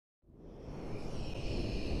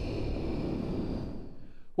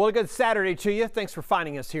Well, a good Saturday to you. Thanks for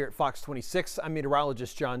finding us here at Fox 26. I'm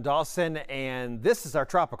meteorologist John Dawson, and this is our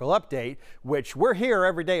tropical update, which we're here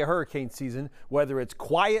every day of hurricane season, whether it's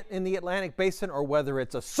quiet in the Atlantic basin or whether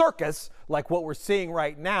it's a circus like what we're seeing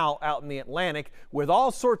right now out in the Atlantic, with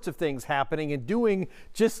all sorts of things happening and doing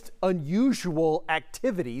just unusual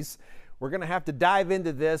activities. We're going to have to dive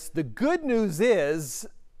into this. The good news is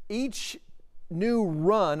each new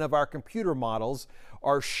run of our computer models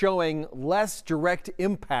are showing less direct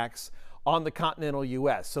impacts on the continental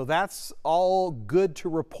U.S. So that's all good to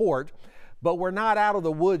report, but we're not out of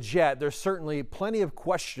the woods yet. There's certainly plenty of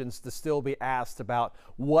questions to still be asked about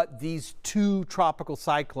what these two tropical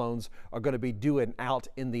cyclones are going to be doing out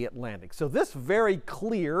in the Atlantic. So this very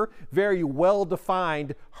clear, very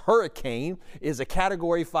well-defined hurricane is a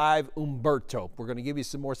Category 5 Humberto. We're going to give you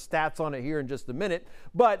some more stats on it here in just a minute,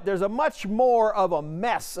 but there's a much more of a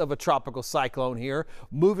mess of a tropical cyclone here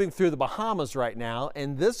moving through the Bahamas right now,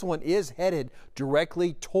 and this one is headed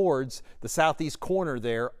directly towards the southeast corner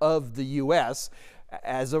there of the U.S.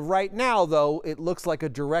 As of right now, though, it looks like a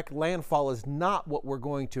direct landfall is not what we're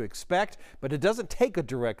going to expect, but it doesn't take a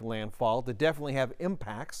direct landfall to definitely have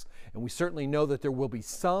impacts, and we certainly know that there will be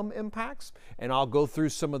some impacts, and I'll go through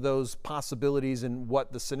some of those possibilities and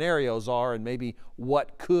what the scenarios are and maybe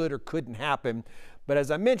what could or couldn't happen. But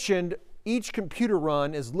as I mentioned, each computer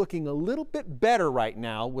run is looking a little bit better right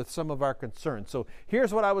now with some of our concerns. So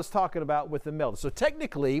here's what I was talking about with Imelda. So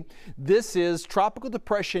technically, this is Tropical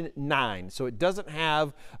Depression 9. So it doesn't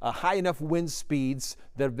have high enough wind speeds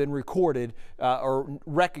that have been recorded or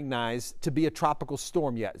recognized to be a tropical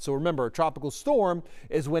storm yet. So remember, a tropical storm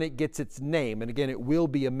is when it gets its name. And again, it will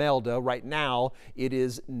be Imelda. Right now, it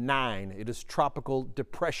is 9. It is Tropical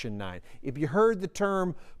Depression 9. If you heard the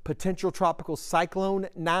term potential tropical cyclone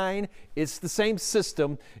 9, it's the same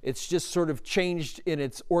system. It's just sort of changed in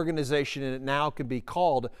its organization, and it now can be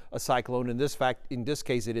called a cyclone. In this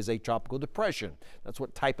case, it is a tropical depression. That's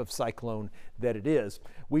what type of cyclone that it is.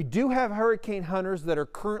 We do have hurricane hunters that are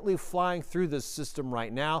currently flying through this system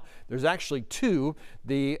right now. There's actually two.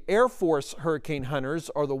 The Air Force hurricane hunters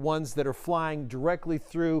are the ones that are flying directly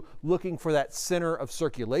through, looking for that center of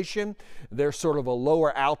circulation. They're sort of a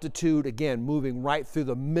lower altitude, again, moving right through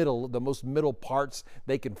the middle, the most middle parts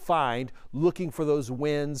they can find, looking for those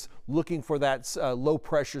winds, looking for that low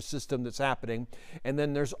pressure system that's happening. And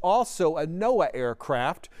then there's also a NOAA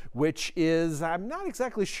aircraft, which is, I'm not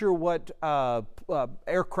exactly sure what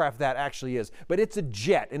aircraft that actually is, but it's a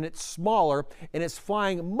jet, and it's smaller, and it's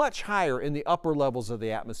flying much higher in the upper levels of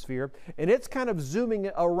the atmosphere, and it's kind of zooming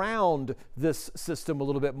around this system a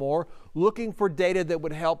little bit more, looking for data that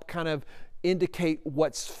would help kind of indicate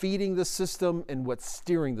what's feeding the system and what's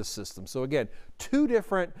steering the system. So again, two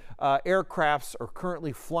different aircrafts are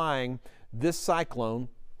currently flying this cyclone,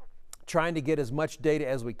 trying to get as much data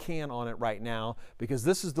as we can on it right now, because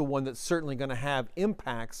this is the one that's certainly going to have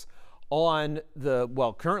impacts on the,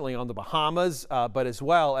 well, currently on the Bahamas, but as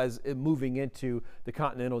well as moving into the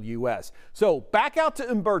continental U.S. So back out to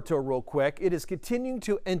Humberto real quick. It is continuing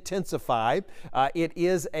to intensify. It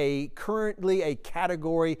is currently a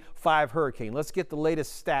Category 5 hurricane. Let's get the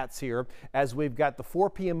latest stats here as we've got the 4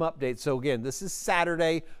 p.m. update. So again, this is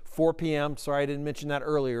Saturday, 4 p.m. Sorry, I didn't mention that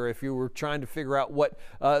earlier if you were trying to figure out what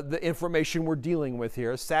the information we're dealing with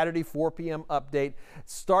here. Saturday, 4 p.m. update,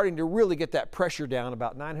 starting to really get that pressure down,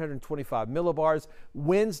 about 925 millibars.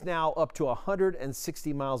 Winds now up to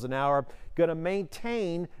 160 miles an hour. Going to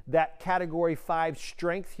maintain that Category 5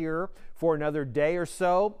 strength here for another day or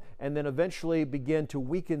so, and then eventually begin to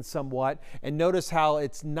weaken somewhat. And notice how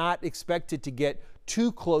it's not expected to get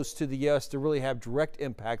too close to the U.S. to really have direct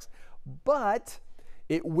impacts, but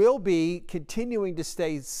it will be continuing to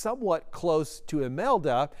stay somewhat close to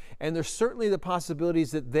Imelda, and there's certainly the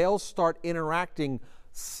possibilities that they'll start interacting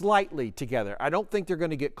slightly together. I don't think they're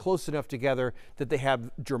going to get close enough together that they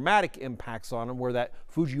have dramatic impacts on them where that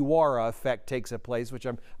Fujiwara effect takes place, which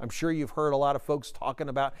I'm sure you've heard a lot of folks talking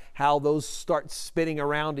about how those start spinning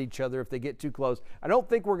around each other if they get too close. I don't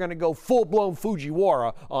think we're going to go full-blown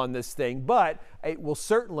Fujiwara on this thing, but it will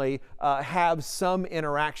certainly have some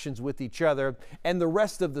interactions with each other and the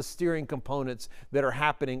rest of the steering components that are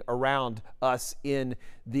happening around us in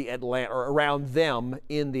the Atlantic, or around them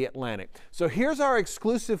in the Atlantic. So here's our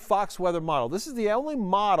exclusive Fox weather model. This is the only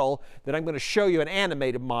model that I'm going to show you, an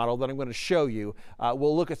animated model that I'm going to show you.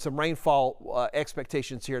 We'll look at some rainfall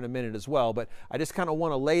expectations here in a minute as well, but I just kind of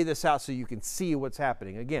want to lay this out so you can see what's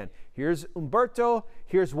happening. Again, here's Humberto,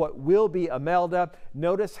 here's what will be Imelda.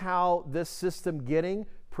 Notice how this system getting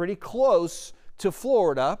pretty close to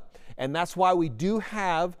Florida, and that's why we do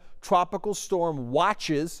have tropical storm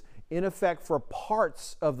watches in effect for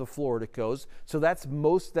parts of the Florida coast. So that's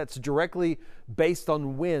directly based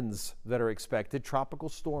on winds that are expected. Tropical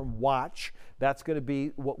storm watch. That's going to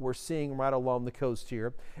be what we're seeing right along the coast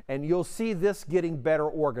here. And you'll see this getting better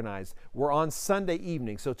organized. We're on Sunday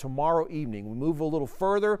evening, so tomorrow evening. We move a little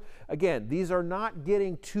further. Again, these are not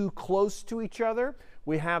getting too close to each other.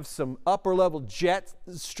 We have some upper level jet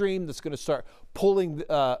stream that's going to start pulling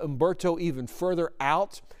Humberto even further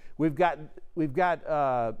out. We've got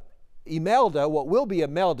Imelda, what will be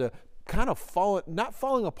Imelda, kind of not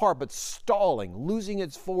falling apart, but stalling, losing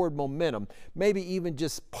its forward momentum, maybe even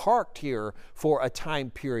just parked here for a time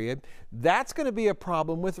period. That's going to be a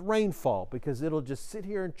problem with rainfall because it'll just sit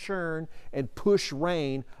here and churn and push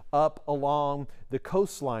rain up along the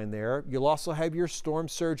coastline there. You'll also have your storm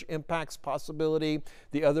surge impacts possibility,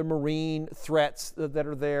 the other marine threats that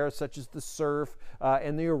are there, such as the surf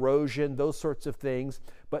and the erosion, those sorts of things.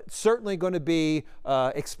 But certainly going to be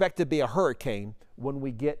expected to be a hurricane when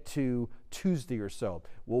we get to Tuesday or so.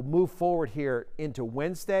 We'll move forward here into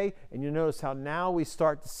Wednesday, and you'll notice how now we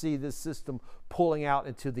start to see this system pulling out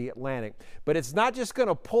into the Atlantic. But it's not just going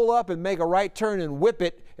to pull up and make a right turn and whip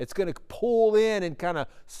it. It's going to pull in and kind of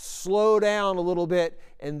slow down a little bit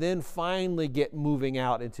and then finally get moving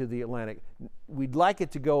out into the Atlantic. We'd like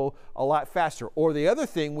it to go a lot faster. Or the other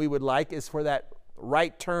thing we would like is for that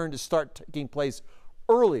right turn to start taking place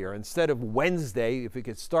earlier instead of Wednesday. If it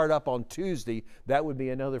could start up on Tuesday, that would be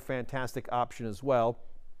another fantastic option as well.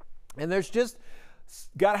 And there's just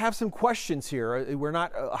got to have some questions here. We're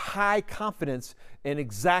not high confidence in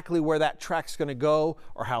exactly where that track's going to go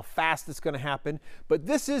or how fast it's going to happen. But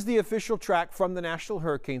this is the official track from the National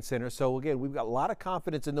Hurricane Center. So again, we've got a lot of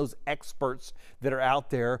confidence in those experts that are out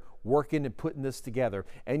there working and putting this together.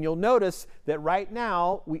 And you'll notice that right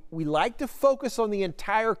now, we like to focus on the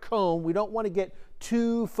entire cone. We don't want to get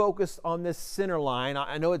too focused on this center line.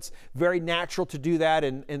 I know it's very natural to do that,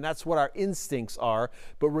 and that's what our instincts are.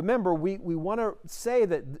 But remember, we want to say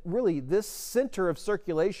that really this center of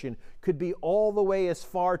circulation could be all the way as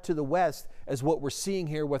far to the west as what we're seeing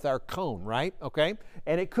here with our cone, right? Okay?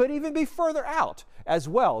 And it could even be further out as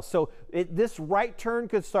well. So this right turn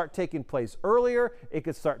could start taking place earlier. It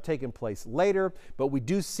could start taking place later, but we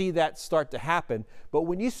do see that start to happen. But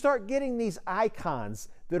when you start getting these icons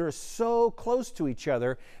that are so close to each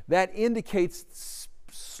other, that indicates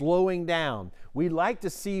slowing down. We like to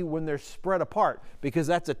see when they're spread apart because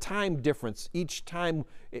that's a time difference. Each time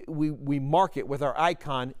we mark it with our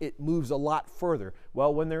icon, it moves a lot further.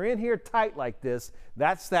 Well, when they're in here tight like this,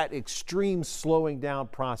 that's that extreme slowing down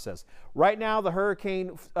process. Right now, the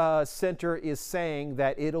Hurricane Center is saying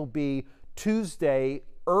that it'll be Tuesday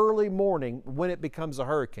early morning when it becomes a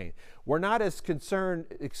hurricane. We're not as concerned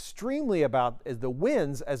extremely about the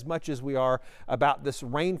winds as much as we are about this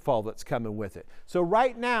rainfall that's coming with it. So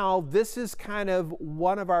right now, this is kind of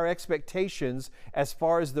one of our expectations as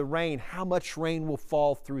far as the rain, how much rain will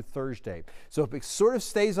fall through Thursday. So if it sort of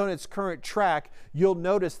stays on its current track, you'll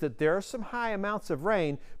notice that there are some high amounts of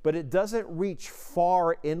rain, but it doesn't reach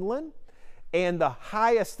far inland, and the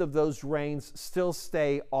highest of those rains still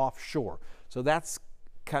stay offshore. So that's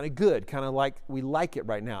kind of good, kind of like we like it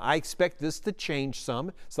right now. I expect this to change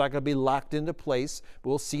some. It's not going to be locked into place.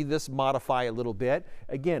 We'll see this modify a little bit.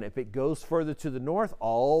 Again, if it goes further to the north,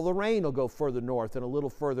 all the rain will go further north and a little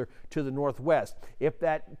further to the northwest. If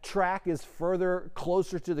that track is further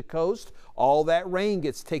closer to the coast, all that rain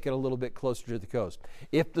gets taken a little bit closer to the coast.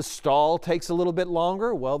 If the stall takes a little bit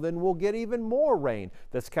longer, well, then we'll get even more rain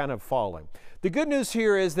that's kind of falling. The good news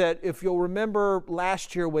here is that if you'll remember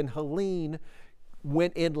last year when Helene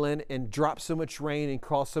went inland and dropped so much rain and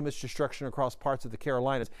caused so much destruction across parts of the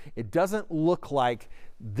Carolinas, it doesn't look like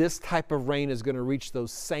this type of rain is going to reach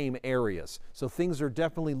those same areas. So things are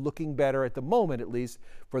definitely looking better at the moment, at least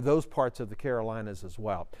for those parts of the Carolinas as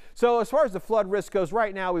well. So as far as the flood risk goes,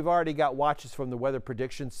 right now we've already got watches from the Weather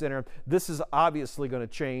Prediction Center. This is obviously going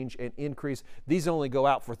to change and increase. These only go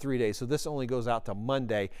out for 3 days, so this only goes out to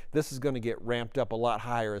Monday. This is going to get ramped up a lot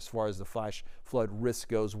higher as far as the flash flood risk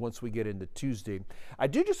goes once we get into Tuesday. I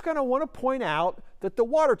do just kind of want to point out that the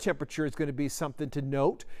water temperature is going to be something to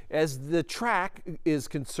note as the track is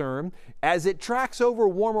concerned. As it tracks over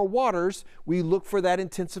warmer waters, we look for that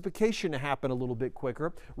intensification to happen a little bit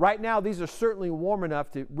quicker. Right now, these are certainly warm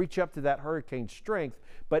enough to reach up to that hurricane strength,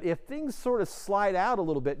 but if things sort of slide out a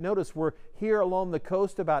little bit, notice we're here along the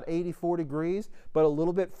coast about 84 degrees, but a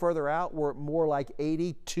little bit further out, we're more like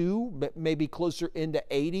 82, but maybe closer into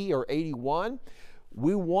 80 or 81.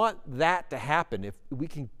 We want that to happen. If we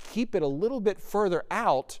can keep it a little bit further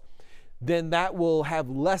out, then that will have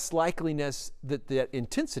less likeliness that the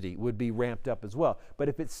intensity would be ramped up as well. But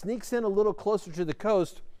if it sneaks in a little closer to the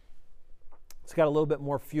coast, It's got a little bit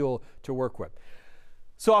more fuel to work with.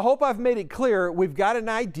 So I hope I've made it clear. We've got an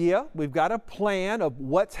idea. We've got a plan of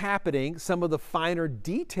what's happening. Some of the finer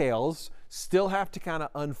details still have to kind of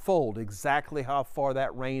unfold, exactly how far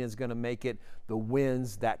that rain is going to make it, the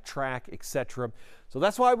winds, that track, etc. So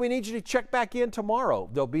that's why we need you to check back in tomorrow.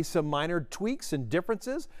 There'll be some minor tweaks and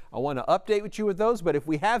differences. I want to update with you with those, but if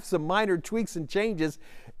we have some minor tweaks and changes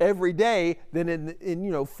every day, then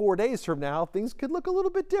in 4 days from now, things could look a little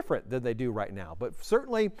bit different than they do right now. But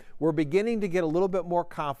certainly, we're beginning to get a little bit more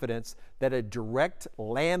confidence that a direct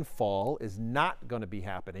landfall is not going to be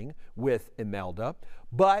happening with Imelda,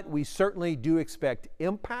 but we certainly do expect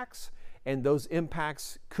impacts, and those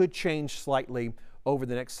impacts could change slightly over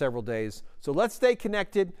the next several days. So let's stay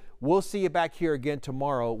connected. We'll see you back here again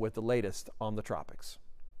tomorrow with the latest on the tropics.